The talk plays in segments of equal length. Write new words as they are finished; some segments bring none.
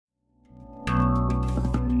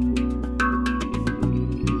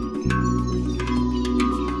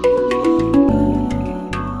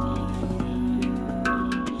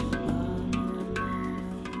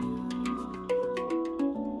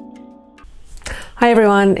Hi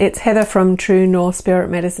everyone, it's Heather from True North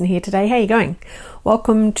Spirit Medicine here today. How are you going?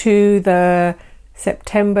 Welcome to the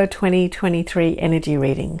September 2023 energy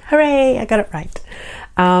reading. Hooray, I got it right.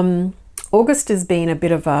 August has been a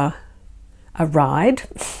bit of a ride,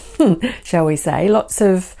 shall we say. Lots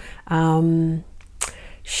of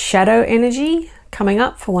shadow energy coming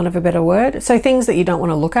up, for want of a better word. So things that you don't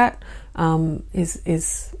want to look at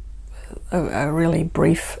is a really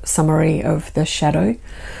brief summary of the shadow.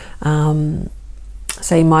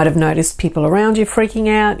 So you might have noticed people around you freaking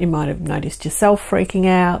out, you might have noticed yourself freaking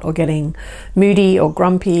out or getting moody or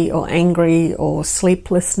grumpy or angry or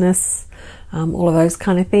sleeplessness, all of those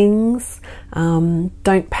kind of things.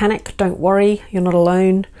 Don't panic, don't worry, you're not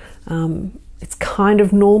alone. It's kind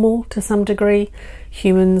of normal to some degree.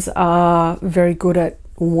 Humans are very good at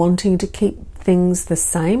wanting to keep things the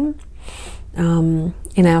same. In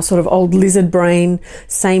our sort of old lizard brain,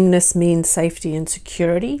 sameness means safety and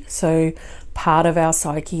security. So part of our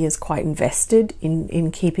psyche is quite invested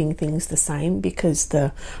in keeping things the same, because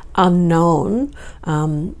the unknown,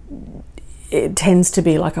 it tends to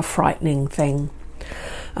be like a frightening thing.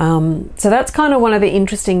 So that's kind of one of the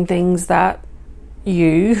interesting things that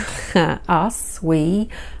you, us, we,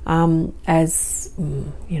 as,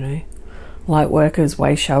 you know, light workers,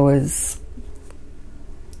 wayshowers,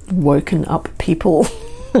 woken up people,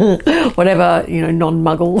 whatever, you know,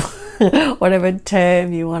 non-muggle, whatever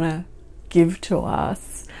term you want to give to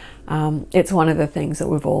us, it's one of the things that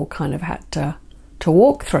we've all kind of had to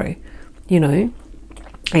walk through, you know,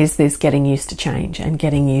 is this getting used to change and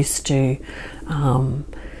getting used to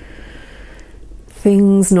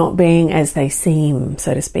things not being as they seem,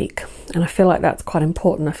 so to speak. And I feel like that's quite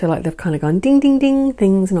important. I feel like they've kind of gone ding, ding, ding,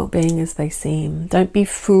 things not being as they seem. Don't be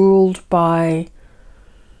fooled by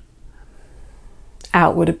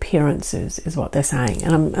outward appearances, is what they're saying.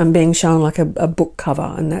 And I'm being shown like a book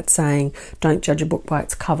cover, and that's saying don't judge a book by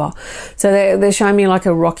its cover. So they're showing me like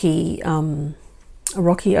a rocky ocean,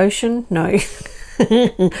 no,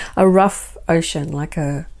 a rough ocean, like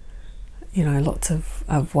a, you know, lots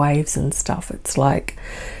of waves and stuff. It's like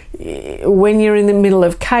when you're in the middle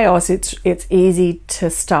of chaos, it's easy to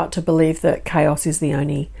start to believe that chaos is the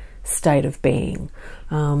only state of being,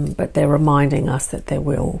 but they're reminding us that there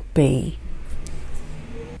will be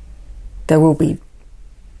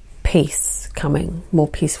peace coming, more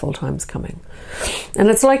peaceful times coming. And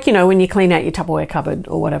it's like, you know, when you clean out your Tupperware cupboard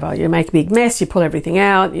or whatever, you make a big mess, you pull everything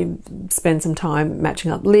out, you spend some time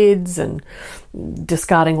matching up lids and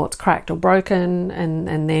discarding what's cracked or broken,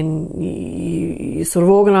 and then you sort of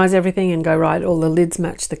organise everything and go, right, all the lids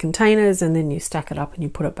match the containers, and then you stack it up and you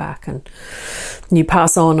put it back, and you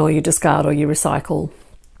pass on or you discard or you recycle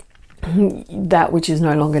that which is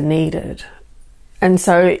no longer needed. And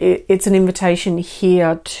so it's an invitation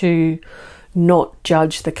here to not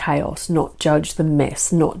judge the chaos, not judge the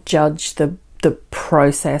mess, not judge the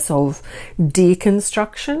process of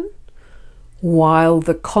deconstruction while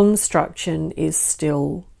the construction is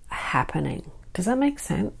still happening. Does that make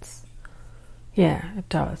sense? Yeah, it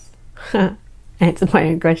does. Answered my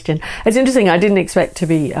own question. It's interesting. I didn't expect to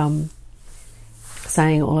be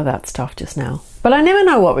saying all of that stuff just now. But I never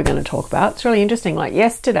know what we're going to talk about. It's really interesting. Like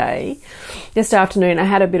yesterday afternoon, I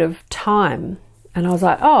had a bit of time and I was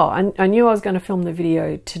like, oh, I knew I was going to film the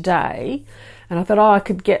video today. And I thought, oh, I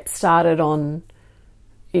could get started on,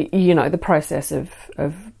 you know, the process of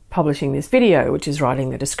publishing this video, which is writing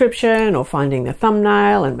the description or finding the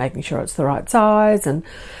thumbnail and making sure it's the right size and,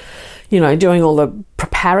 you know, doing all the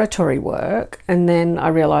preparatory work. And then I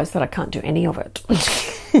realized that I can't do any of it.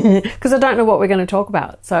 Because I don't know what we're going to talk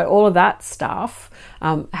about. So all of that stuff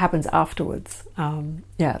happens afterwards.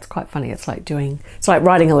 Yeah, it's quite funny. It's like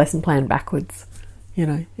writing a lesson plan backwards. You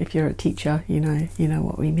know, if you're a teacher, you know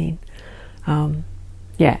what we mean.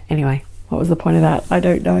 Yeah, anyway, what was the point of that? I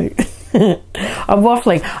don't know. I'm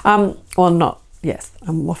waffling. I'm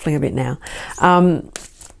waffling a bit now. I'm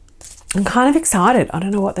kind of excited. I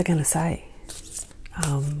don't know what they're going to say.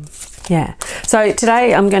 Yeah, so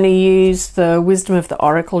today I'm going to use the Wisdom of the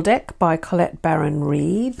Oracle deck by Colette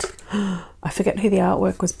Baron-Reid. I forget who the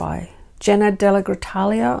artwork was by. Jenna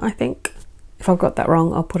DellaGrottaglia, I think. If I've got that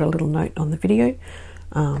wrong, I'll put a little note on the video.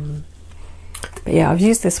 But yeah, I've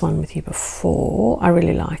used this one with you before. I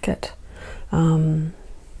really like it.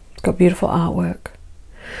 It's got beautiful artwork.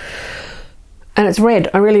 And it's red.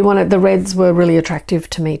 I really wanted, the reds were really attractive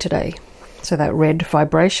to me today. So that red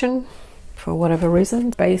vibration, for whatever reason,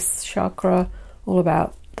 base chakra, all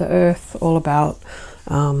about the earth, all about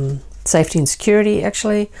safety and security,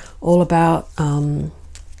 actually, all about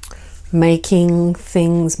making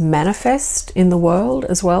things manifest in the world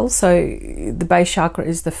as well. So the base chakra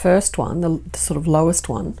is the first one, the sort of lowest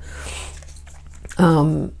one.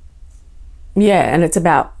 Yeah, and it's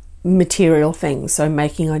about material things, so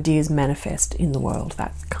making ideas manifest in the world,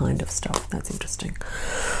 that kind of stuff. That's interesting.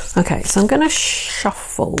 Okay, so I'm going to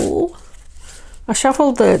shuffle. I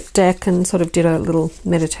shuffled the deck and sort of did a little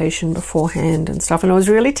meditation beforehand and stuff, and I was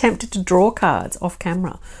really tempted to draw cards off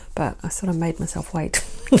camera, but I sort of made myself wait.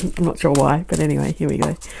 I'm not sure why, but anyway, here we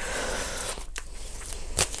go.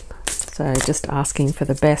 So just asking for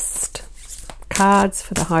the best cards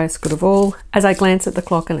for the highest good of all. As I glance at the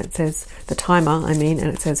clock and it says, the timer, I mean, and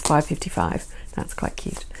it says 5:55. That's quite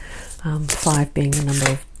cute. 5 being the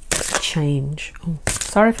number of change. Oh,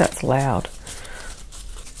 sorry if that's loud.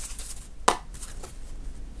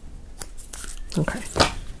 Okay.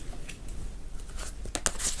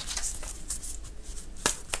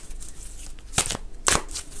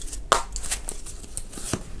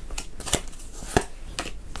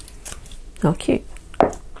 Oh, cute.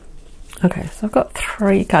 Okay, so I've got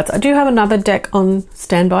 3 cards. I do have another deck on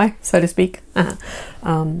standby, so to speak.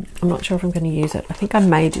 I'm not sure if I'm going to use it. I think I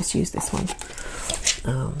may just use this one.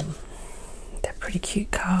 They're pretty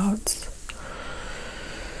cute cards.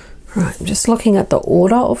 Right, I'm just looking at the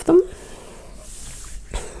order of them.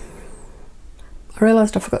 I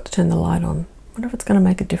realised I forgot to turn the light on. I wonder if it's going to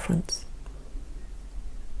make a difference.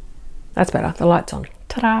 That's better. The light's on.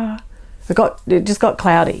 Ta-da! It just got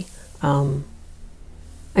cloudy.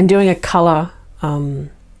 And doing a colour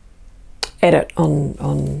edit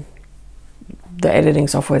on the editing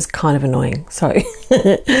software is kind of annoying. So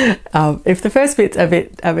if the first bit's a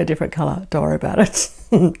bit of a different colour, don't worry about it.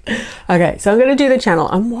 Okay, so I'm going to do the channel.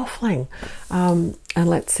 I'm waffling. And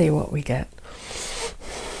let's see what we get.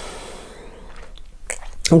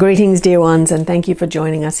 Greetings, dear ones, and thank you for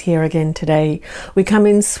joining us here again today. We come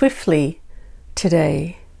in swiftly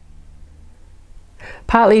today,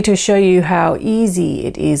 partly to show you how easy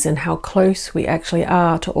it is and how close we actually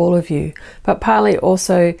are to all of you, but partly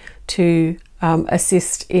also to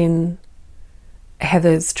assist in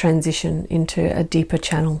Heather's transition into a deeper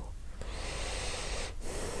channel.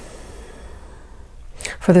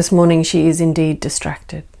 For this morning, she is indeed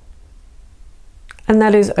distracted, and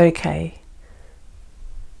that is okay.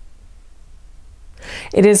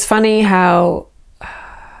 It is funny how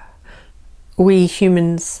we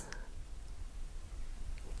humans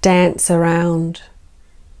dance around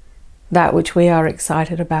that which we are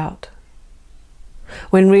excited about,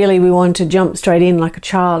 when really we want to jump straight in like a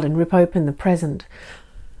child and rip open the present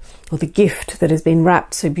or the gift that has been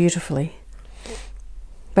wrapped so beautifully.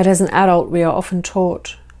 But as an adult, we are often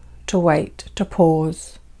taught to wait, to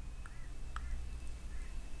pause,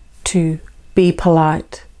 to be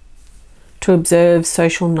polite, to observe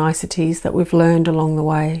social niceties that we've learned along the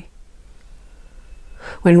way,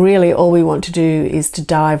 when really all we want to do is to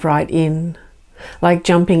dive right in, like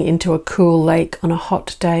jumping into a cool lake on a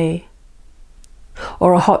hot day,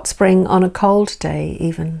 or a hot spring on a cold day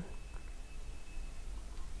even.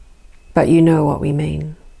 But you know what we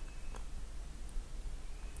mean.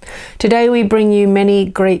 Today we bring you many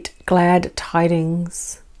great glad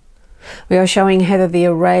tidings. We are showing Heather the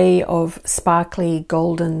array of sparkly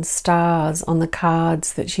golden stars on the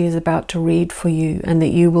cards that she is about to read for you and that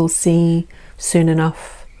you will see soon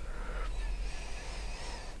enough.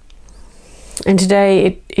 And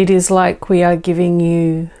today it is like we are giving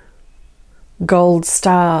you gold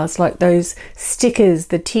stars, like those stickers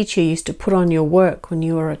the teacher used to put on your work when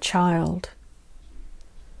you were a child.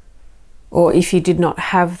 Or if you did not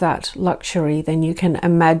have that luxury, then you can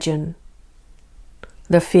imagine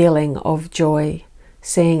the feeling of joy,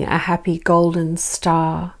 seeing a happy golden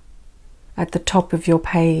star at the top of your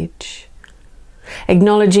page,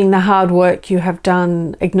 acknowledging the hard work you have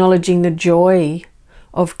done, acknowledging the joy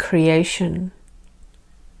of creation,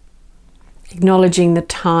 acknowledging the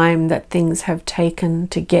time that things have taken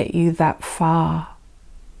to get you that far.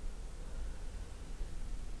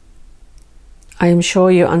 I am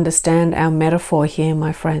sure you understand our metaphor here,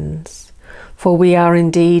 my friends, for we are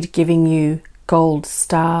indeed giving you gold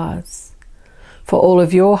stars for all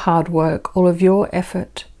of your hard work, all of your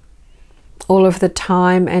effort, all of the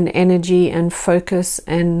time and energy and focus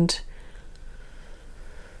and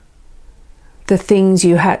the things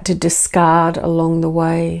you had to discard along the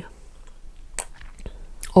way.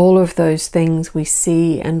 All of those things we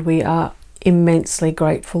see and we are immensely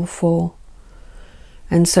grateful for.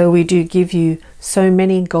 And so we do give you so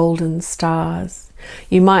many golden stars.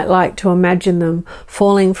 You might like to imagine them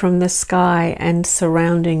falling from the sky and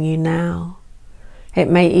surrounding you now. It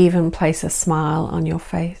may even place a smile on your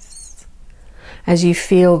face as you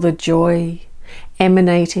feel the joy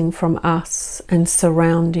emanating from us and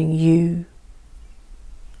surrounding you.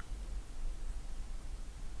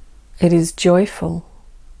 It is joyful.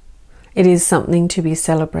 It is something to be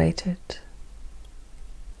celebrated.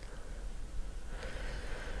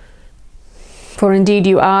 For indeed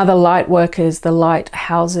you are the light workers, the light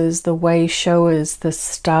houses, the way showers, the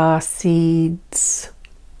star seeds,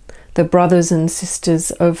 the brothers and sisters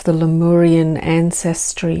of the Lemurian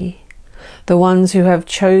ancestry, the ones who have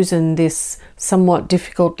chosen this somewhat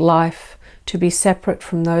difficult life to be separate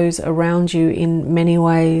from those around you in many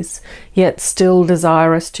ways, yet still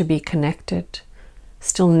desirous to be connected,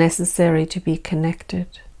 still necessary to be connected.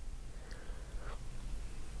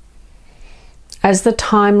 As the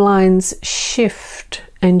timelines shift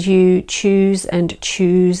and you choose and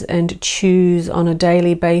choose and choose on a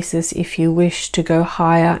daily basis, if you wish to go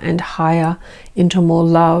higher and higher into more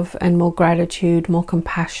love and more gratitude, more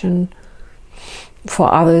compassion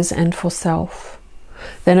for others and for self,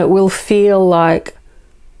 then it will feel like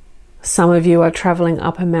some of you are traveling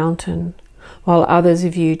up a mountain while others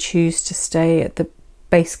of you choose to stay at the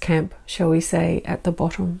base camp, shall we say, at the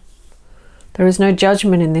bottom. There is no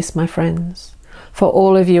judgment in this, my friends. For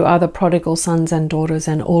all of you are the prodigal sons and daughters,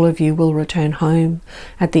 and all of you will return home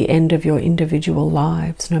at the end of your individual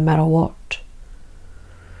lives, no matter what.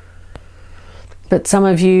 But some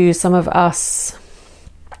of you, some of us,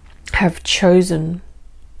 have chosen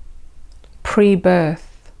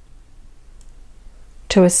pre-birth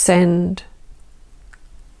to ascend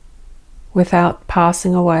without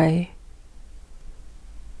passing away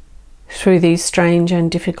through these strange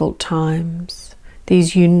and difficult times,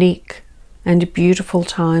 these unique and beautiful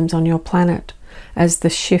times on your planet as the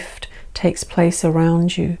shift takes place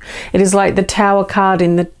around you. It is like the Tower card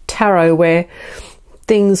in the tarot, where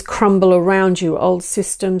things crumble around you. Old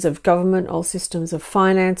systems of government, old systems of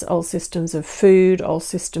finance, old systems of food, old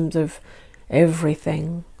systems of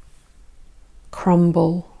everything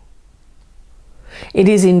crumble. It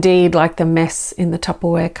is indeed like the mess in the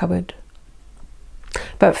Tupperware cupboard.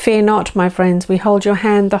 But fear not, my friends, we hold your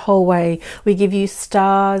hand the whole way. We give you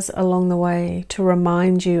stars along the way to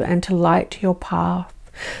remind you and to light your path.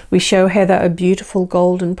 We show Heather a beautiful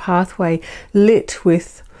golden pathway lit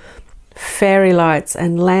with fairy lights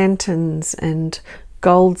and lanterns and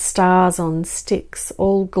gold stars on sticks,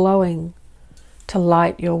 all glowing to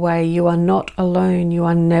light your way. You are not alone. You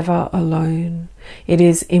are never alone. It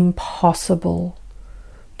is impossible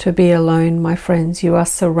to be alone, my friends. You are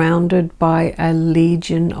surrounded by a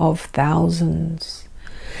legion of thousands.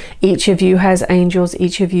 Each of you has angels,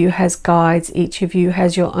 each of you has guides, each of you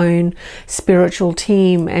has your own spiritual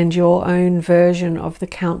team and your own version of the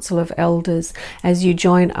Council of Elders. As you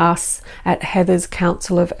join us at Heather's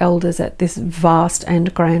Council of Elders at this vast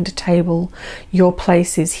and grand table, your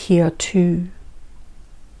place is here too.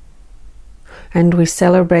 And we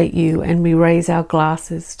celebrate you and we raise our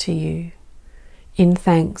glasses to you in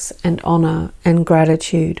thanks and honor and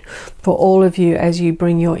gratitude for all of you as you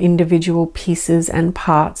bring your individual pieces and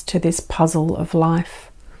parts to this puzzle of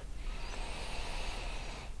life.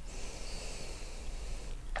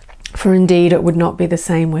 For indeed, it would not be the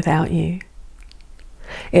same without you.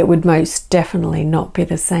 It would most definitely not be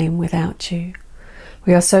the same without you.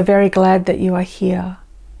 We are so very glad that you are here.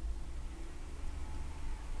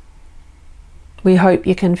 We hope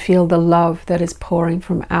you can feel the love that is pouring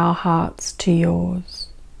from our hearts to yours.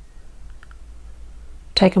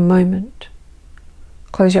 Take a moment.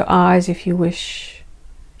 Close your eyes if you wish.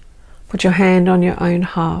 Put your hand on your own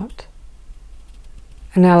heart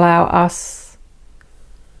and allow us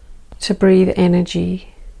to breathe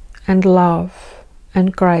energy and love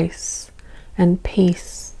and grace and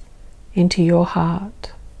peace into your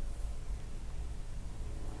heart.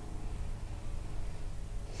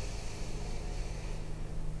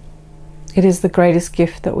 It is the greatest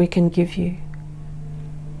gift that we can give you.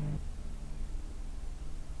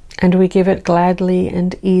 And we give it gladly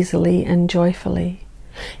and easily and joyfully.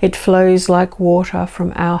 It flows like water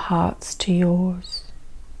from our hearts to yours.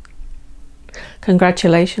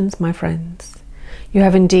 Congratulations, my friends. You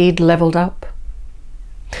have indeed leveled up.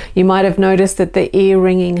 You might have noticed that the ear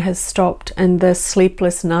ringing has stopped and the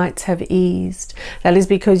sleepless nights have eased. That is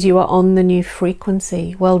because you are on the new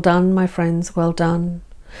frequency. Well done, my friends, well done.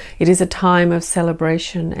 It is a time of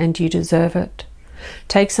celebration and you deserve it.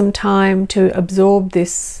 Take some time to absorb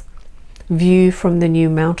this view from the new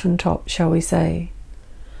mountaintop, shall we say.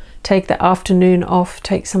 Take the afternoon off,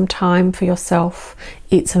 take some time for yourself,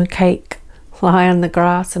 eat some cake, lie on the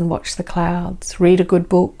grass and watch the clouds, read a good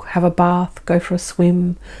book, have a bath, go for a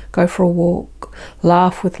swim, go for a walk,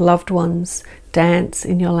 laugh with loved ones, dance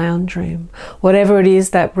in your lounge room. Whatever it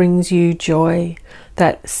is that brings you joy,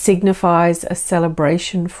 that signifies a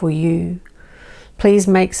celebration for you, please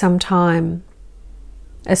make some time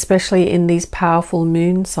especially in these powerful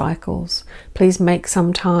moon cycles. Please make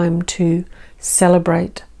some time to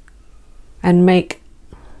celebrate and make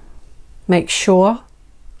sure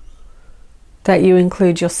that you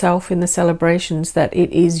include yourself in the celebrations, that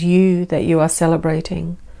it is you that you are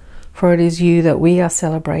celebrating, for it is you that we are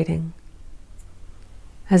celebrating.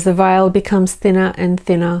 As the veil becomes thinner and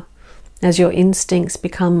thinner, as your instincts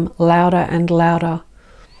become louder and louder,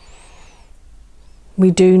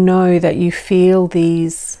 we do know that you feel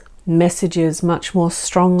these messages much more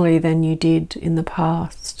strongly than you did in the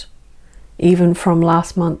past, even from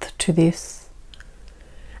last month to this.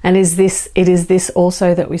 And it is this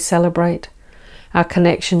also that we celebrate. Our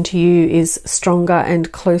connection to you is stronger and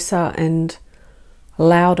closer and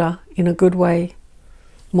louder in a good way,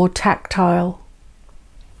 more tactile,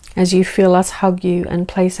 as you feel us hug you and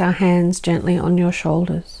place our hands gently on your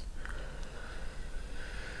shoulders.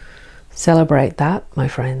 Celebrate that, my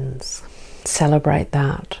friends. Celebrate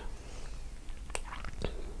that.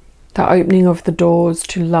 The opening of the doors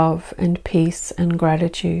to love and peace and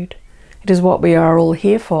gratitude. It is what we are all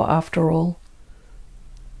here for, after all.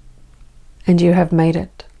 And you have made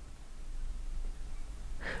it.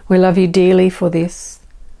 We love you dearly for this.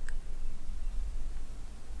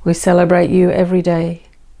 We celebrate you every day.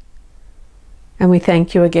 And we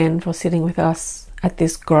thank you again for sitting with us at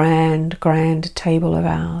this grand, grand table of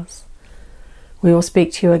ours. We will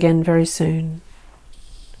speak to you again very soon.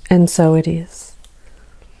 And so it is.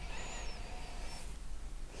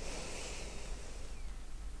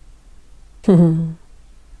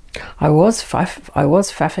 I was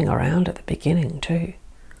faffing around at the beginning too,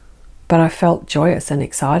 but I felt joyous and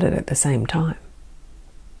excited at the same time.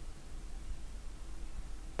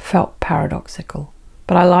 Felt paradoxical,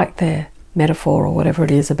 but I like their metaphor or whatever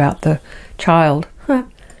it is about the child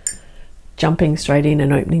jumping straight in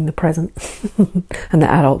and opening the present and the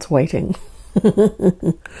adults waiting.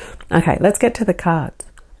 Okay, let's get to the cards.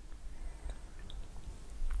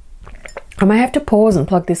 I may have to pause and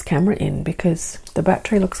plug this camera in because the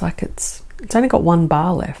battery looks like it's only got 1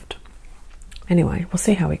 bar left. Anyway, we'll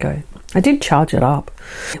see how we go. I did charge it up.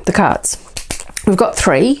 The cards. We've got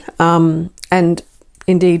 3, and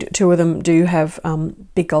indeed 2 of them do have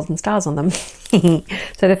big golden stars on them.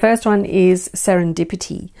 So the first one is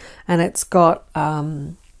Serendipity, and it's got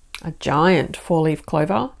a giant 4-leaf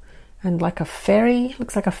clover and like a fairy,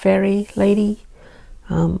 looks like a fairy lady,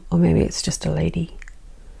 or maybe it's just a lady.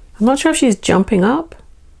 I'm not sure if she's jumping up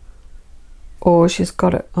or she's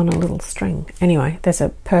got it on a little string. Anyway, there's a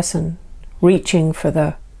person reaching for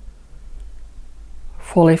the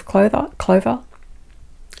 4-leaf clover.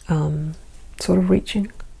 Sort of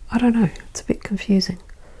reaching. I don't know. It's a bit confusing.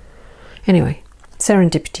 Anyway,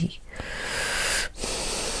 Serendipity.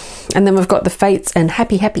 And then we've got the Fates and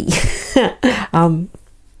Happy.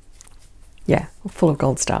 Yeah, full of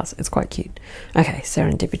gold stars. It's quite cute. Okay,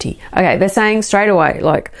 Serendipity. Okay, they're saying straight away,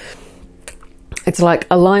 like, it's like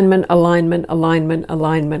alignment.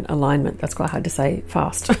 That's quite hard to say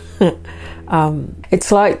fast.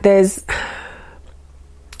 It's like there's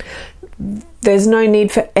no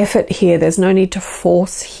need for effort here. There's no need to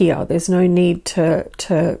force here. There's no need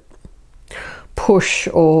to push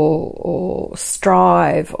or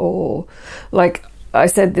strive, or, like I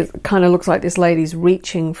said, it kind of looks like this lady's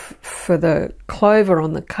reaching for the clover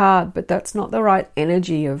on the card, but that's not the right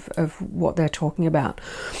energy of what they're talking about.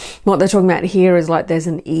 What they're talking about here is like there's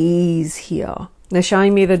an ease here. They're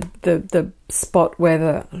showing me the spot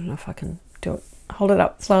where I don't know if I can do it. Hold it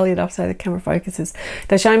up slowly enough so the camera focuses.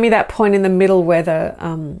 They're showing me that point in the middle where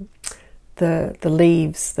the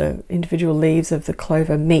leaves, the individual leaves of the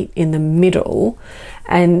clover meet in the middle,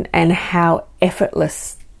 and how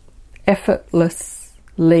effortlessly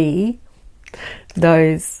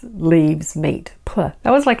those leaves meet. That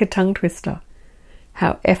was like a tongue twister.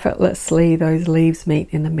 How effortlessly those leaves meet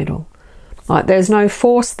in the middle. Like there's no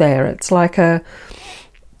force there. It's like a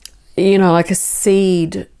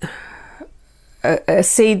seed. A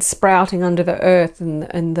seed sprouting under the earth,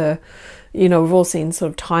 and the, we've all seen sort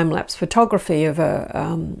of time-lapse photography of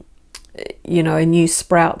a new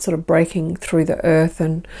sprout sort of breaking through the earth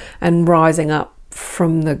and rising up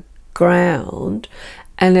from the ground,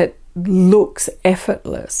 and it looks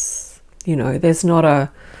effortless. There's not a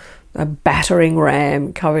battering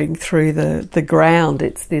ram coming through the ground.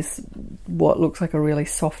 It's this, what looks like a really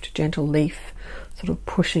soft, gentle leaf sort of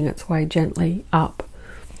pushing its way gently up.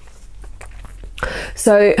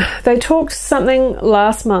 So they talked something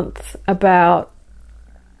last month about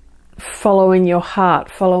following your heart,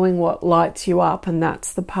 following what lights you up, and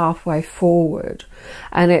that's the pathway forward.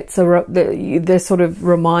 And they're sort of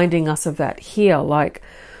reminding us of that here, like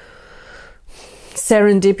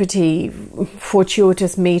serendipity,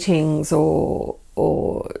 fortuitous meetings, or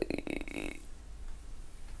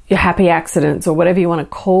your happy accidents, or whatever you want to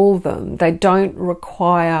call them, they don't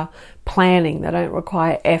require planning, they don't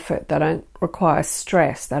require effort, they don't require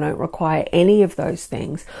stress, they don't require any of those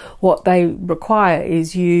things. What they require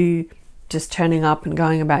is you just turning up and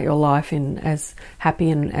going about your life in as happy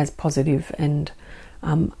and as positive and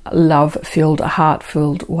love-filled,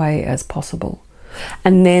 heart-filled way as possible.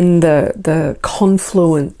 And then the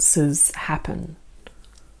confluences happen.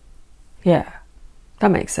 Yeah,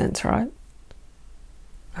 that makes sense, right?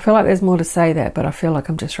 I feel like there's more to say there, but I feel like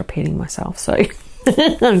I'm just repeating myself, so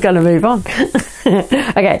I'm going to move on.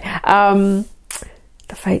 Okay,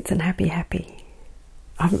 the fates and happy.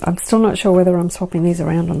 I'm still not sure whether I'm swapping these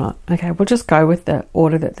around or not. Okay, we'll just go with the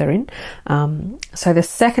order that they're in. So the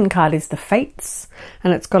second card is the fates,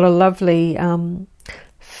 and it's got a lovely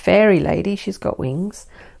fairy lady. She's got wings.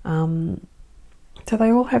 So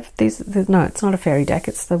they all have these. No, it's not a fairy deck.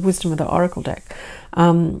 It's the Wisdom of the Oracle deck.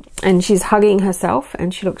 And she's hugging herself,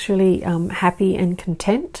 and she looks really happy and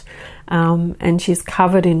content. And she's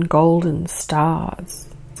covered in golden stars.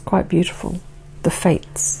 It's quite beautiful. The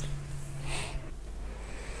fates.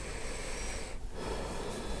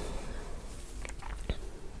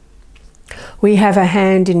 We have a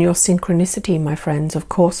hand in your synchronicity, my friends. Of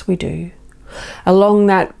course we do. Along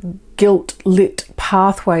that guilt-lit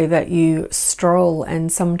pathway that you stroll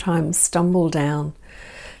and sometimes stumble down,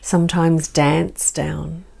 sometimes dance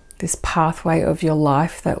down, this pathway of your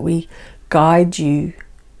life that we guide you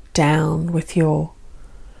down with your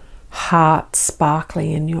heart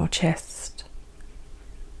sparkling in your chest.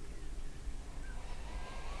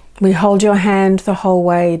 We hold your hand the whole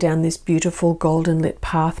way down this beautiful golden lit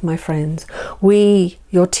path, my friends. We,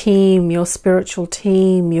 your team, your spiritual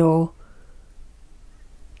team, your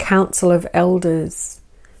council of elders,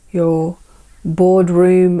 your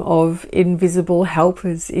boardroom of invisible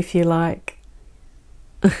helpers, if you like.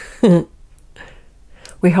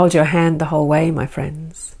 We hold your hand the whole way, my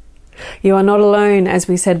friends. You are not alone, as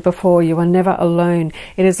we said before. You are never alone.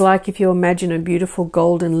 It is like if you imagine a beautiful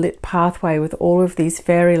golden lit pathway with all of these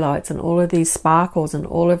fairy lights and all of these sparkles and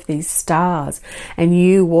all of these stars, and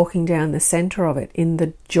you walking down the center of it in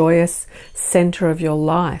the joyous center of your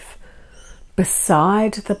life.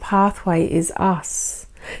 Beside the pathway is us,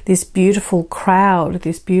 this beautiful crowd,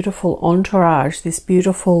 this beautiful entourage, this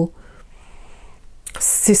beautiful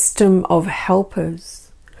system of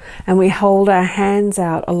helpers. And we hold our hands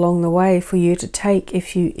out along the way for you to take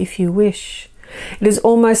if you wish. It is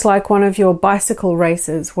almost like one of your bicycle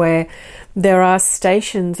races where there are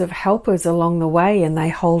stations of helpers along the way, and they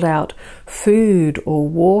hold out food or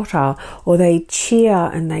water, or they cheer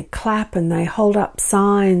and they clap and they hold up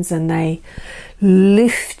signs and they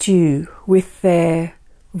lift you with their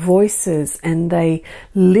voices, and they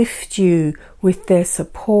lift you with their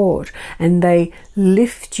support, and they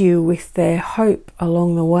lift you with their hope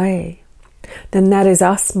along the way. Then that is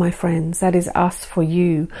us, my friends. That is us for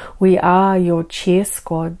you. We are your cheer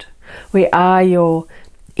squad. We are your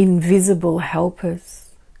invisible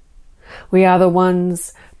helpers. We are the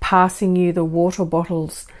ones passing you the water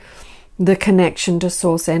bottles, the connection to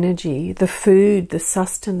source energy, the food, the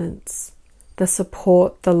sustenance, the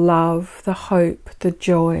support, the love, the hope, the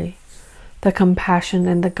joy, the compassion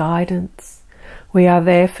and the guidance. We are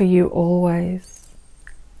there for you always.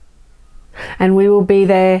 And we will be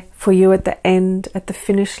there for you at the end, at the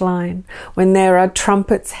finish line, when there are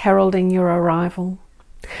trumpets heralding your arrival.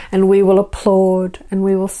 And we will applaud, and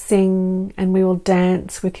we will sing, and we will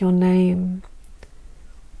dance with your name.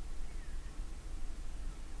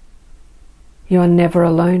 You are never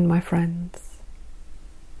alone, my friends.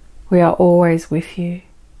 We are always with you.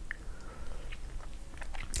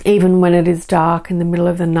 Even when it is dark in the middle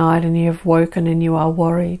of the night and you have woken and you are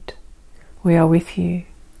worried, we are with you.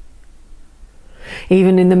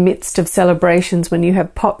 Even in the midst of celebrations, when you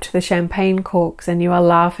have popped the champagne corks and you are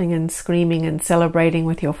laughing and screaming and celebrating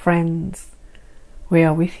with your friends, we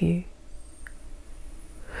are with you.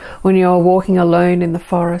 When you are walking alone in the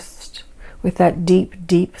forest with that deep,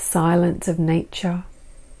 deep silence of nature,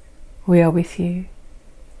 we are with you.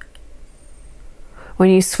 When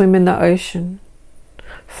you swim in the ocean,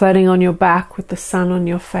 floating on your back with the sun on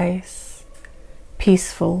your face,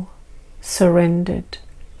 peaceful, surrendered,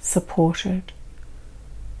 supported,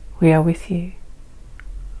 we are with you.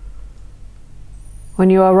 When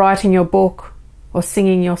you are writing your book, or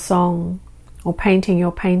singing your song, or painting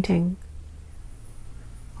your painting,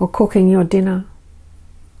 or cooking your dinner,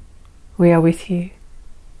 we are with you.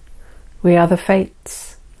 We are the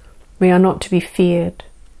fates. We are not to be feared.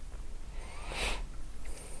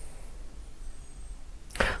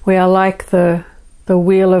 We are like the the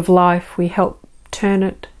wheel of life, we help turn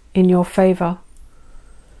it in your favor.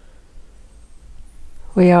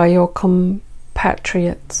 We are your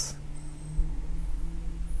compatriots,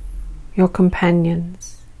 your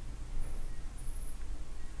companions,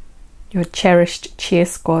 your cherished cheer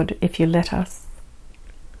squad if you let us.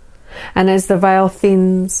 And as the veil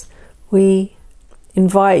thins, we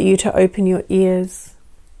invite you to open your ears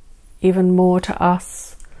even more to us.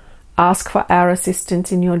 Ask for our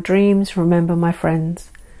assistance in your dreams, remember, my friends.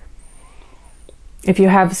 If you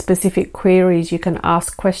have specific queries, you can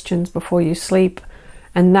ask questions before you sleep,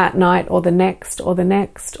 and that night or the next or the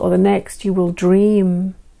next or the next, you will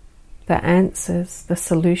dream the answers, the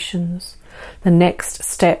solutions, the next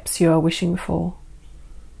steps you are wishing for.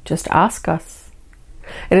 Just ask us.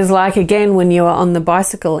 It is like, again, when you are on the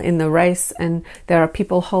bicycle in the race and there are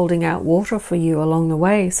people holding out water for you along the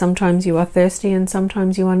way. Sometimes you are thirsty and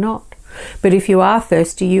sometimes you are not. But if you are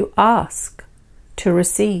thirsty, you ask to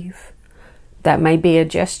receive. That may be a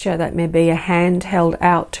gesture, that may be a hand held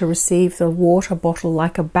out to receive the water bottle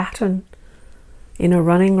like a baton in a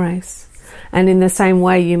running race. And in the same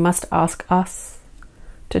way, you must ask us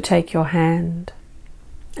to take your hand.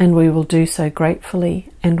 And we will do so gratefully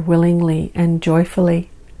and willingly and joyfully.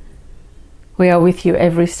 We are with you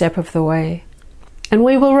every step of the way. And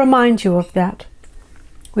we will remind you of that.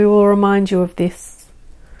 We will remind you of this.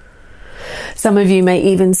 Some of you may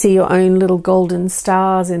even see your own little golden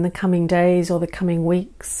stars in the coming days or the coming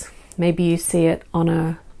weeks. Maybe you see it on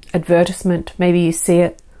an advertisement. Maybe you see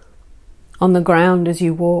it on the ground as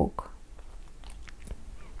you walk.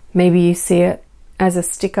 Maybe you see it as a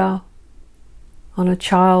sticker on a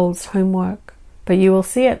child's homework, but you will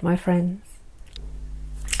see it, my friends.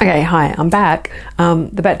 Okay, hi, I'm back.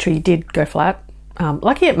 The battery did go flat.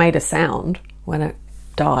 Lucky it made a sound when it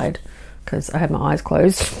died, because I had my eyes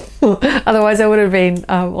closed. Otherwise I would have been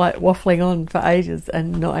like waffling on for ages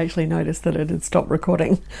and not actually noticed that it had stopped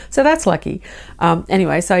recording. So that's lucky.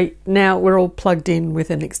 Anyway, so now we're all plugged in with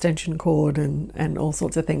an extension cord and all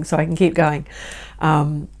sorts of things, so I can keep going.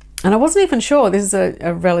 And I wasn't even sure, this is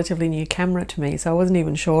a relatively new camera to me, so I wasn't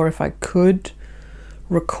even sure if I could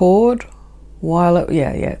record while it,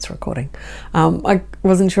 yeah, it's recording. I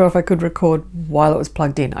wasn't sure if I could record while it was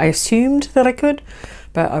plugged in. I assumed that I could,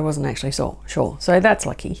 but I wasn't actually sure. So that's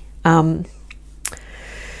lucky.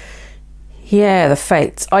 Yeah, the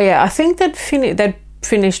fates. Oh yeah, I think they'd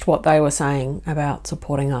finished what they were saying about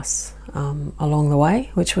supporting us along the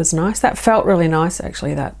way, which was nice. That felt really nice,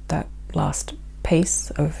 actually, that last piece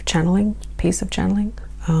of channeling.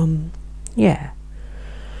 Yeah.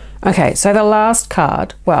 Okay, so the last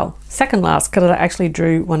card, well, second last, because I actually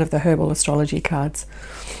drew one of the Herbal Astrology cards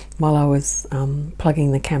while I was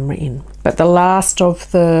plugging the camera in. But the last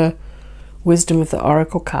of the Wisdom of the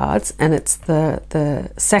Oracle cards, and it's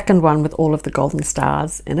the second one with all of the golden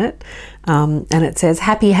stars in it, and it says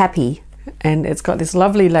happy, happy, and it's got this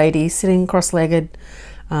lovely lady sitting cross-legged,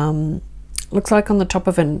 looks like on the top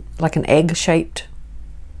of an egg-shaped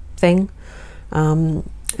thing,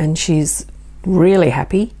 and she's really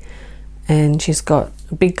happy, and she's got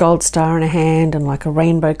a big gold star in her hand and like a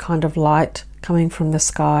rainbow kind of light coming from the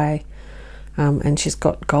sky, and she's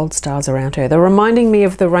got gold stars around her. They're reminding me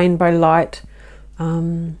of the rainbow light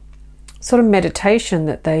sort of meditation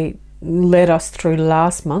that they led us through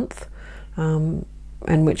last month, and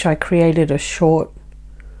which I created a short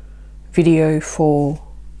video for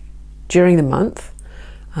during the month,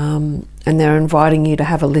 and they're inviting you to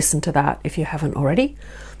have a listen to that if you haven't already.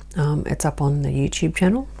 It's up on the YouTube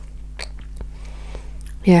channel.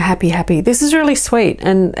 Yeah, happy, happy. This is really sweet,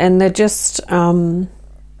 and they're just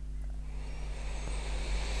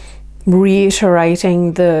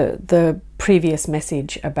reiterating the previous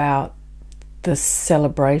message about the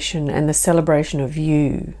celebration and the celebration of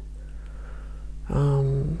you,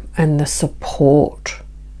 and the support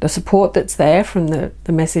that's there from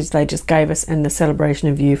the message they just gave us, and the celebration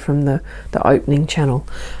of you from the opening channel.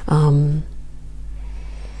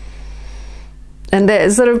 And they're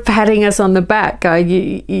sort of patting us on the back, going,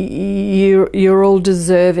 you're all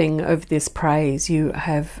deserving of this praise. You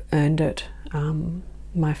have earned it,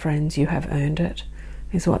 my friends, you have earned it,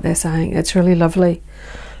 is what they're saying. It's really lovely.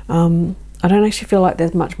 I don't actually feel like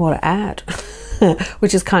there's much more to add,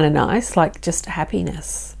 which is kind of nice, like just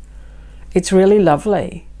happiness. It's really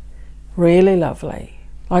lovely, really lovely.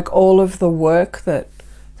 Like all of the work that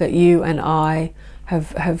you and I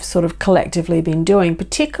have sort of collectively been doing,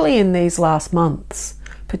 particularly in these last months,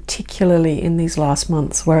 where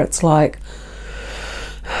it's like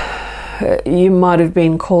you might have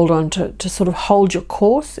been called on to sort of hold your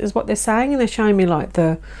course, is what they're saying. And they're showing me like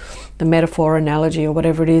the metaphor, analogy, or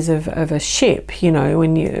whatever it is of a ship, you know,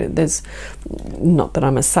 when there's, not that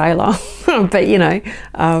I'm a sailor, but, you know,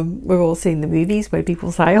 we've all seen the movies where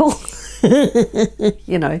people sail,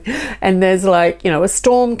 you know, and there's like, you know, a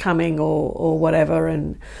storm coming or whatever,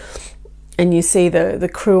 and you see the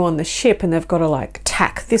crew on the ship, and they've got to like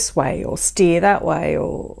tack this way or steer that way,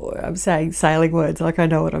 or I'm saying sailing words like I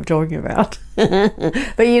know what I'm talking about.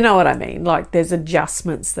 But you know what I mean, like there's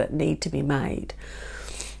adjustments that need to be made.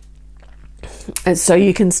 And so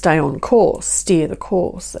you can stay on course, steer the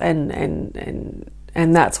course, and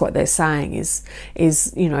that's what they're saying is,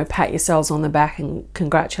 you know, pat yourselves on the back and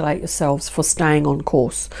congratulate yourselves for staying on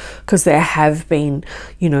course, because there have been,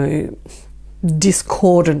 you know,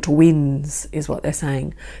 discordant winds, is what they're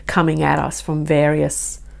saying, coming at us from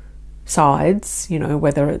various sides, you know,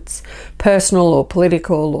 whether it's personal or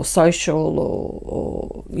political or social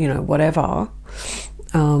or you know, whatever,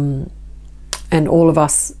 and all of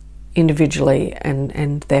us individually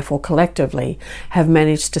and therefore collectively have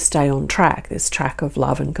managed to stay on track, this track of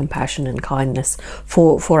love and compassion and kindness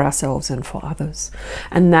for ourselves and for others.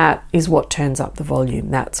 And that is what turns up the volume.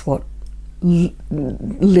 That's what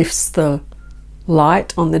lifts the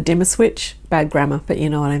light on the dimmer switch. Bad grammar, but you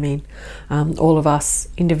know what I mean. All of us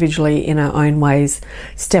individually in our own ways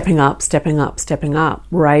stepping up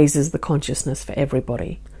raises the consciousness for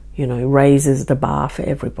everybody, you know, raises the bar for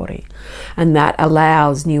everybody. And that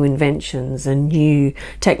allows new inventions and new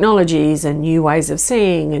technologies and new ways of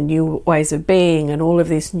seeing and new ways of being, and all of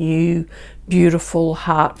this new, beautiful,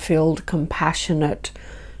 heart-filled, compassionate,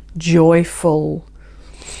 joyful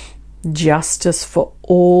justice for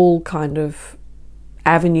all kind of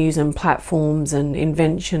avenues and platforms and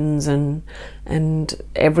inventions and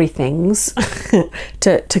everything's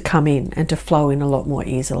to come in and to flow in a lot more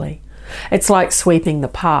easily. It's like sweeping the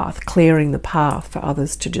path, clearing the path for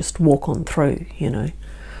others to just walk on through, you know.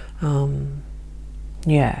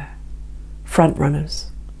 Yeah. Front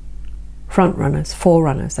runners,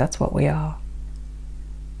 forerunners, that's what we are.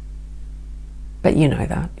 But you know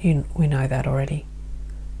that. We know that already.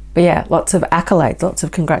 But yeah, lots of accolades, lots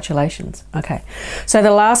of congratulations. Okay, so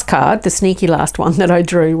the last card, the sneaky last one that I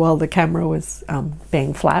drew while the camera was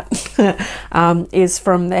being flat, is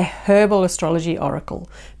from the Herbal Astrology Oracle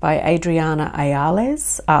by Adriana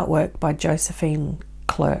Ayales, artwork by Josephine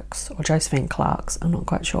Klerks, or Josephine Klerks, I'm not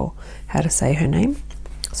quite sure how to say her name.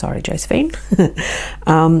 Sorry, Josephine.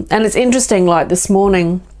 And it's interesting, like this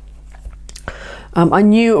morning, I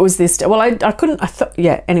knew it was this, well, I thought,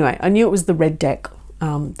 yeah, anyway, I knew it was the red deck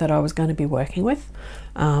that I was going to be working with.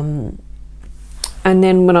 And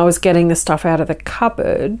then when I was getting the stuff out of the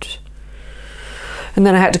cupboard, and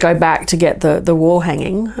then I had to go back to get the wall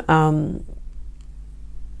hanging, you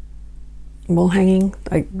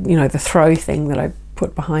know, the throw thing that I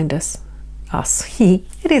put behind us,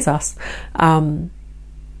 it is us. I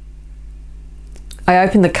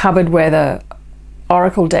opened the cupboard where the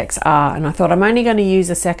oracle decks are, and I thought I'm only going to use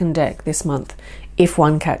a second deck this month if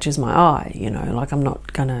one catches my eye, you know, like I'm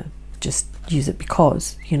not gonna just use it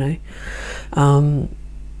because, you know.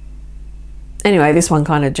 Anyway, this one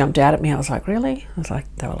kind of jumped out at me. I was like, really? I was like,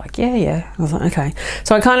 they were like, yeah. I was like, okay.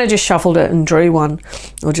 So I kind of just shuffled it and drew one,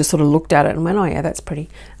 or just sort of looked at it and went, oh yeah, that's pretty.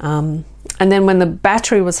 And then when the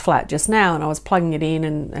battery was flat just now and I was plugging it in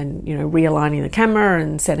and you know, realigning the camera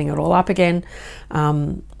and setting it all up again,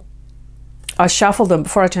 I shuffled them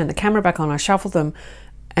before I turned the camera back on. I shuffled them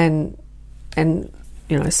and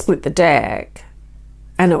you know, split the deck,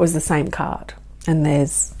 and it was the same card, and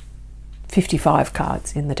there's 55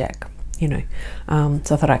 cards in the deck, you know.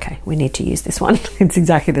 So I thought, okay, we need to use this one. It's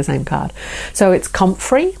exactly the same card. So it's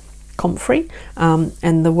comfrey,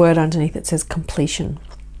 and the word underneath it says completion.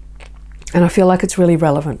 And I feel like it's really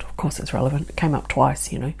relevant. Of course it's relevant. It came up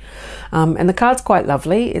twice, you know. And the card's quite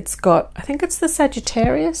lovely. It's got, I think it's the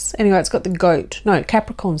Sagittarius. Anyway, it's got the goat. No,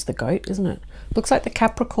 Capricorn's the goat, isn't it? Looks like the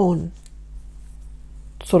Capricorn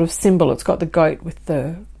sort of symbol. It's got the goat with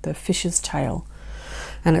the fish's tail,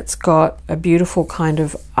 and it's got a beautiful kind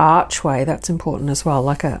of archway. That's important as well,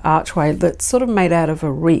 like an archway that's sort of made out of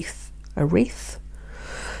a wreath of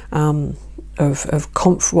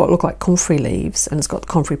what look like comfrey leaves, and it's got the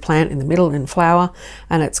comfrey plant in the middle in flower,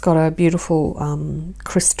 and it's got a beautiful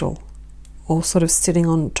crystal all sort of sitting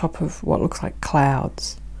on top of what looks like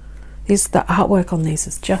clouds. The artwork on these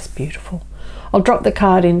is just beautiful. I'll drop the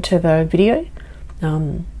card into the video.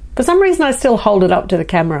 For some reason I still hold it up to the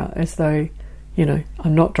camera as though, you know,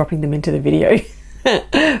 I'm not dropping them into the video.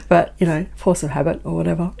 But, you know, force of habit or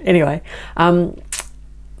whatever. Anyway,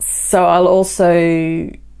 so I'll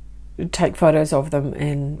also take photos of them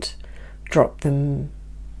and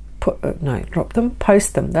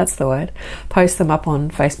post them, that's the word, post them up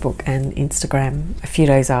on Facebook and Instagram a few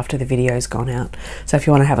days after the video's gone out. So if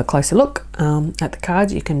you want to have a closer look at the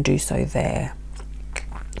cards, you can do so there.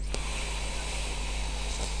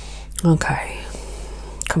 Okay,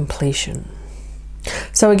 completion.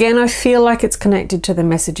 So again, I feel like it's connected to the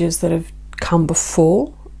messages that have come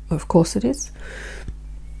before. Of course it is.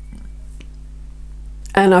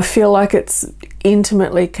 And I feel like it's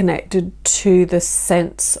intimately connected to the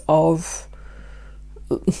sense of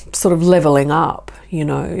sort of leveling up, you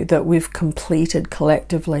know, that we've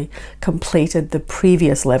collectively completed the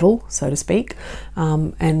previous level, so to speak.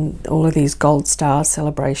 And all of these gold star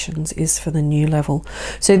celebrations is for the new level.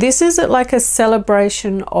 So this is like a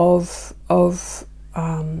celebration of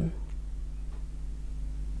I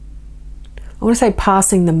want to say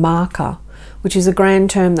passing the marker, which is a grand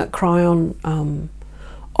term that Cryon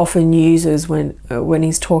often uses when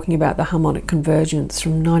he's talking about the harmonic convergence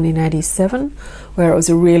from 1987, where it was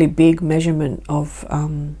a really big measurement of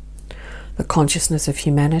the consciousness of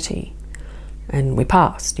humanity. And we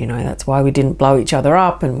passed, you know, that's why we didn't blow each other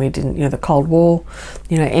up, and we didn't, you know, the Cold War,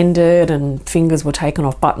 you know, ended, and fingers were taken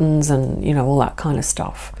off buttons, and, you know, all that kind of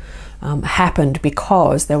stuff happened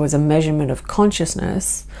because there was a measurement of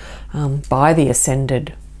consciousness by the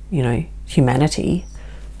ascended, you know, humanity.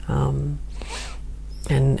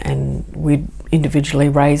 And we individually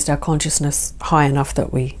raised our consciousness high enough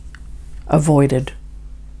that we avoided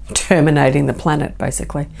terminating the planet,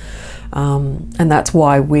 basically. And that's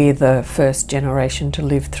why we're the first generation to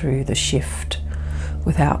live through the shift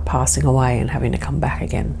without passing away and having to come back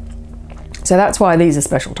again. So that's why these are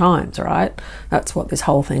special times, right? That's what this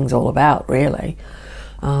whole thing's all about, really,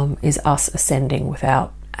 is us ascending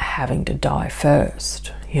without having to die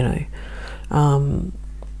first, you know.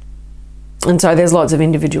 And so there's lots of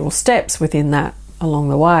individual steps within that along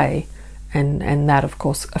the way, and that of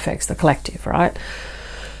course affects the collective, right?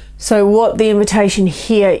 So what the invitation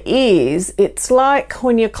here is, it's like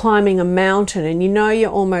when you're climbing a mountain and you know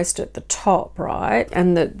you're almost at the top, right?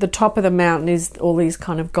 And the top of the mountain is all these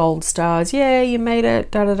kind of gold stars. Yeah, you made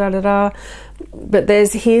it, da da da da da. But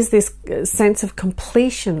here's this sense of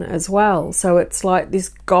completion as well. So it's like this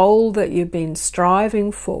goal that you've been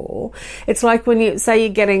striving for. It's like when you say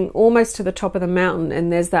you're getting almost to the top of the mountain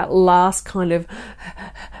and there's that last kind of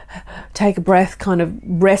take a breath kind of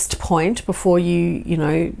rest point before you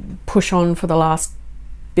know, push on for the last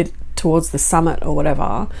bit towards the summit or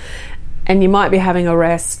whatever. And you might be having a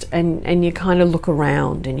rest, and you kind of look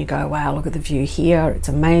around and you go, wow, look at the view here, it's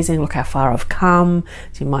amazing, look how far I've come.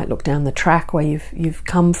 So you might look down the track where you've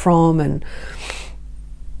come from, and,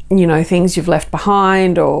 you know, things you've left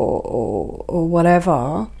behind or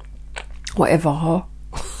whatever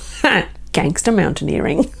gangster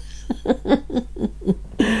mountaineering.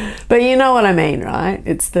 But you know what I mean, right?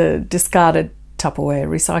 It's the discarded Tupperware,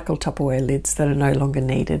 recycled Tupperware lids that are no longer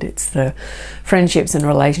needed. It's the friendships and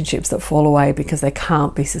relationships that fall away because they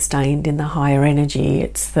can't be sustained in the higher energy.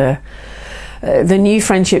 It's the new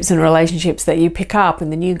friendships and relationships that you pick up,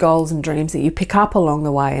 and the new goals and dreams that you pick up along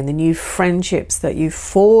the way, and the new friendships that you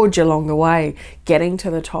forge along the way, getting to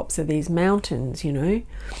the tops of these mountains, you know.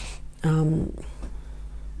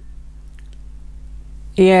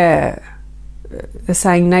 Yeah, the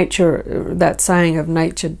saying that saying of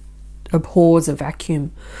nature abhors a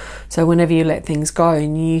vacuum. So whenever you let things go,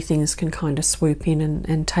 new things can kind of swoop in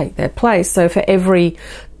and take their place. So for every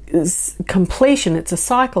completion, it's a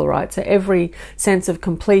cycle, right? So every sense of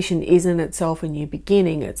completion is in itself a new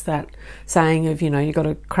beginning. It's that saying of, you know, you've got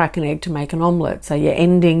to crack an egg to make an omelette. So you're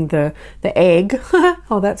ending the egg.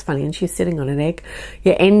 Oh, that's funny. And she's sitting on an egg.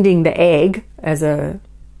 You're ending the egg as an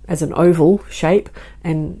oval shape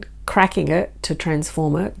and cracking it to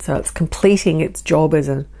transform it. So it's completing its job as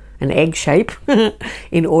an egg shape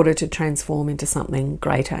in order to transform into something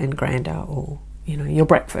greater and grander, or, you know, your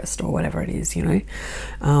breakfast or whatever it is, you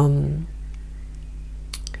know.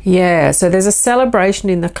 Yeah, so there's a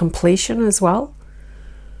celebration in the completion as well.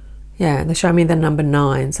 Yeah, and they show me the number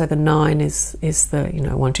 9. So the 9 is the, you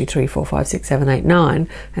know, 1, 2, 3, 4, 5, 6, 7, 8, 9,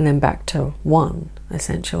 and then back to 1,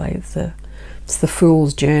 essentially. It's the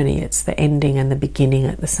fool's journey. It's the ending and the beginning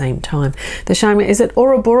at the same time. They're showing me, is it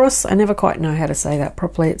Ouroboros? I never quite know how to say that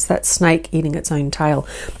properly. It's that snake eating its own tail.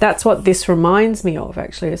 That's what this reminds me of,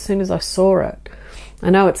 actually, as soon as I saw it.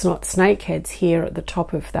 I know it's not snake heads here at the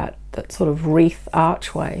top of that sort of wreath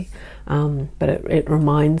archway, but it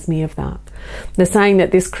reminds me of that. They're saying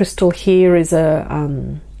that this crystal here is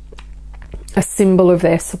a symbol of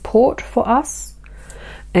their support for us.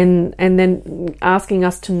 and then asking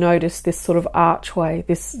us to notice this sort of archway,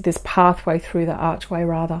 this pathway through the archway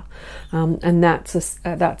rather, and that's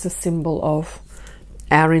a symbol of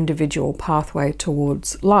our individual pathway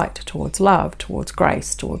towards light, towards love, towards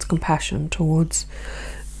grace, towards compassion, towards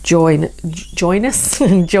joyness,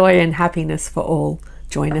 joy and happiness for all.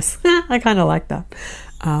 Joyness. I kind of like that.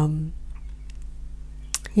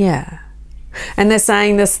 Yeah. And they're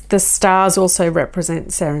saying this, the stars also represent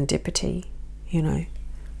serendipity, you know.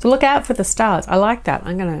 So look out for the stars. I like that.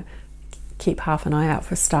 I'm going to keep half an eye out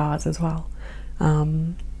for stars as well.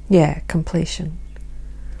 Yeah, completion.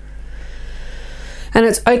 And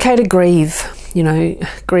it's okay to grieve. You know,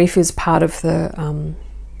 grief is part of the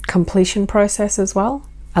completion process as well.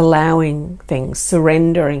 Allowing things,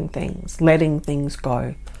 surrendering things, letting things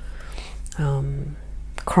go.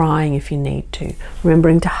 Crying if you need to.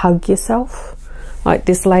 Remembering to hug yourself. Like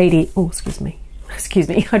this lady, oh, excuse me,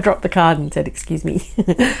 I dropped the card and said excuse me.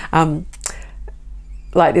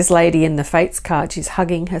 Like this lady in the Fates card, she's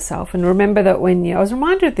hugging herself. And remember that I was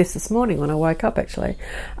reminded of this morning when I woke up actually.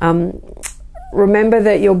 Remember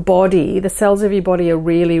that your body, the cells of your body are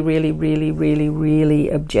really, really, really, really, really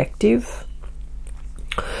objective.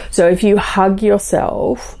 So if you hug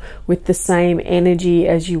yourself with the same energy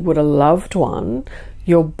as you would a loved one,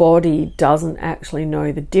 your body doesn't actually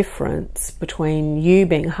know the difference between you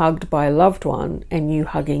being hugged by a loved one and you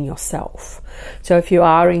hugging yourself. So if you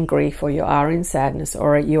are in grief or you are in sadness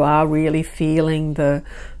or you are really feeling the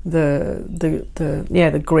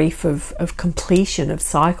grief of completion, of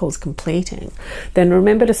cycles completing, then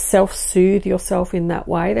remember to self-soothe yourself in that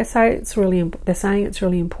way. They're saying it's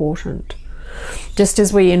really important. Just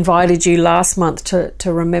as we invited you last month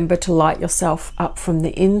to remember to light yourself up from the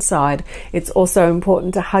inside, it's also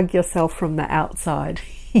important to hug yourself from the outside.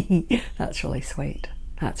 That's really sweet.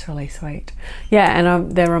 That's really sweet. Yeah,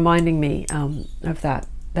 and they're reminding me of that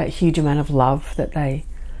huge amount of love that they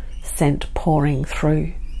sent pouring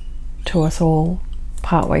through to us all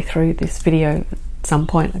partway through this video at some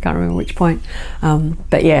point. I can't remember which point.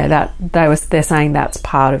 But yeah, they're saying that's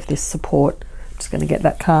part of this support. I'm just going to get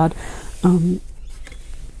that card.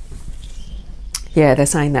 Yeah, they're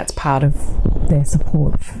saying that's part of their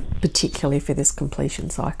support, particularly for this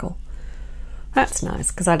completion cycle. That's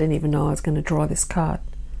nice, because I didn't even know I was going to draw this card.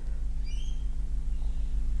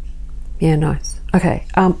 Yeah, nice. Okay,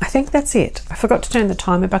 I think that's it. I forgot to turn the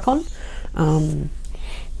timer back on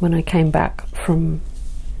when I came back from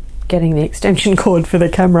getting the extension cord for the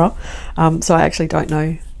camera. So I actually don't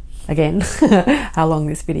know, again, how long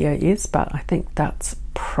this video is, but I think that's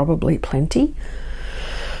probably plenty.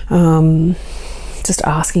 Just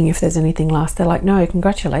asking if there's anything last. They're like, no,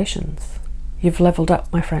 congratulations, you've leveled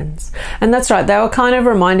up, my friends. And that's right, they were kind of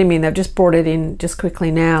reminding me, and they've just brought it in just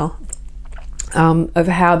quickly now, of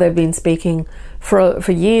how they've been speaking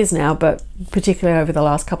for years now, but particularly over the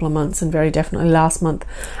last couple of months, and very definitely last month,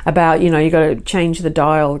 about, you know, you got to change the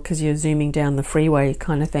dial because you're zooming down the freeway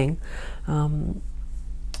kind of thing.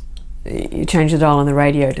 You change the dial on the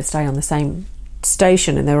radio to stay on the same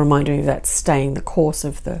station, and they're reminding you that staying the course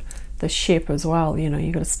of the ship as well. You know,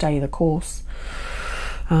 you got to stay the course.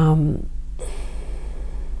 I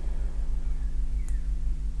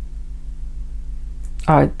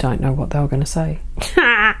don't know what they were going to say.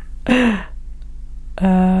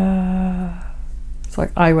 It's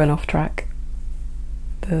like I went off track.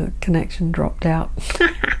 The connection dropped out.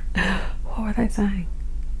 What were they saying?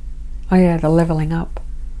 Oh yeah, the leveling up.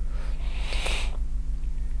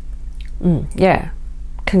 Yeah,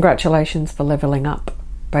 congratulations for leveling up.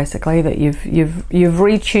 Basically, that you've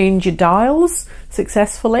retuned your dials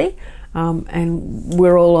successfully, and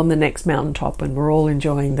we're all on the next mountaintop, and we're all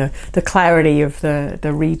enjoying the clarity of the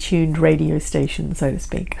retuned radio station, so to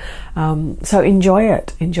speak. So enjoy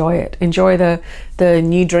it, enjoy the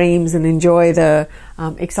new dreams, and enjoy the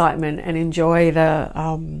excitement, and enjoy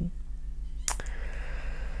the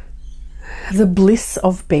bliss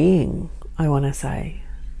of being, I want to say.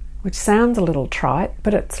 Which sounds a little trite,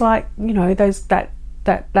 but it's like, you know, that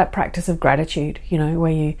practice of gratitude, you know,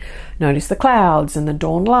 where you notice the clouds and the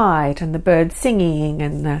dawn light and the birds singing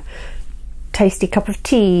and the tasty cup of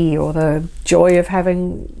tea, or the joy of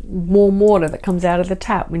having warm water that comes out of the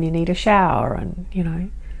tap when you need a shower, and, you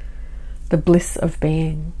know, the bliss of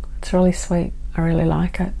being. It's really sweet. I really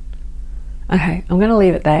like it. Okay, I'm going to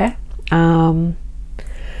leave it there.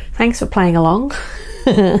 Thanks for playing along.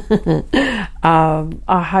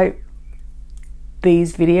 I hope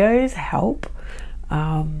these videos help.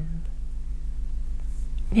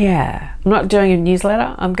 Yeah, I'm not doing a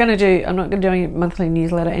newsletter. I'm not going to do a monthly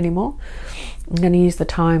newsletter anymore. I'm going to use the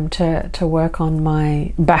time to work on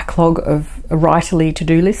my backlog of writerly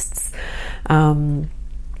to-do lists.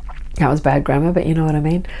 That was bad grammar, but you know what I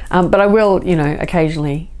mean. But I will, you know,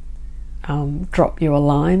 occasionally drop you a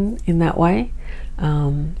line in that way.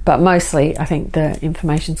 But mostly I think the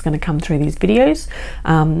information is going to come through these videos.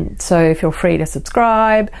 So feel free to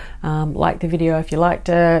subscribe, like the video if you liked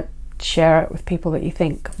it, share it with people that you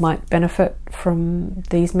think might benefit from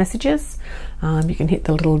these messages. You can hit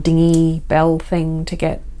the little dingy bell thing to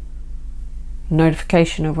get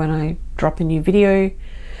notification of when I drop a new video.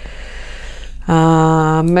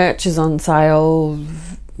 Merch is on sale,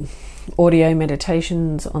 audio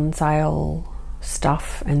meditations on sale,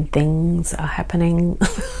 stuff and things are happening.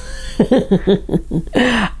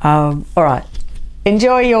 All right,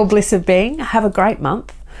 enjoy your bliss of being. Have a great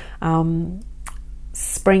month.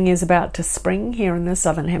 Spring is about to spring here in the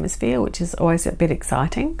Southern Hemisphere, which is always a bit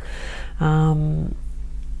exciting. And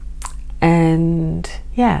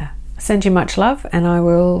yeah, send you much love, and I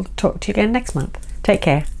will talk to you again next month. Take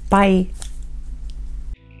care. Bye.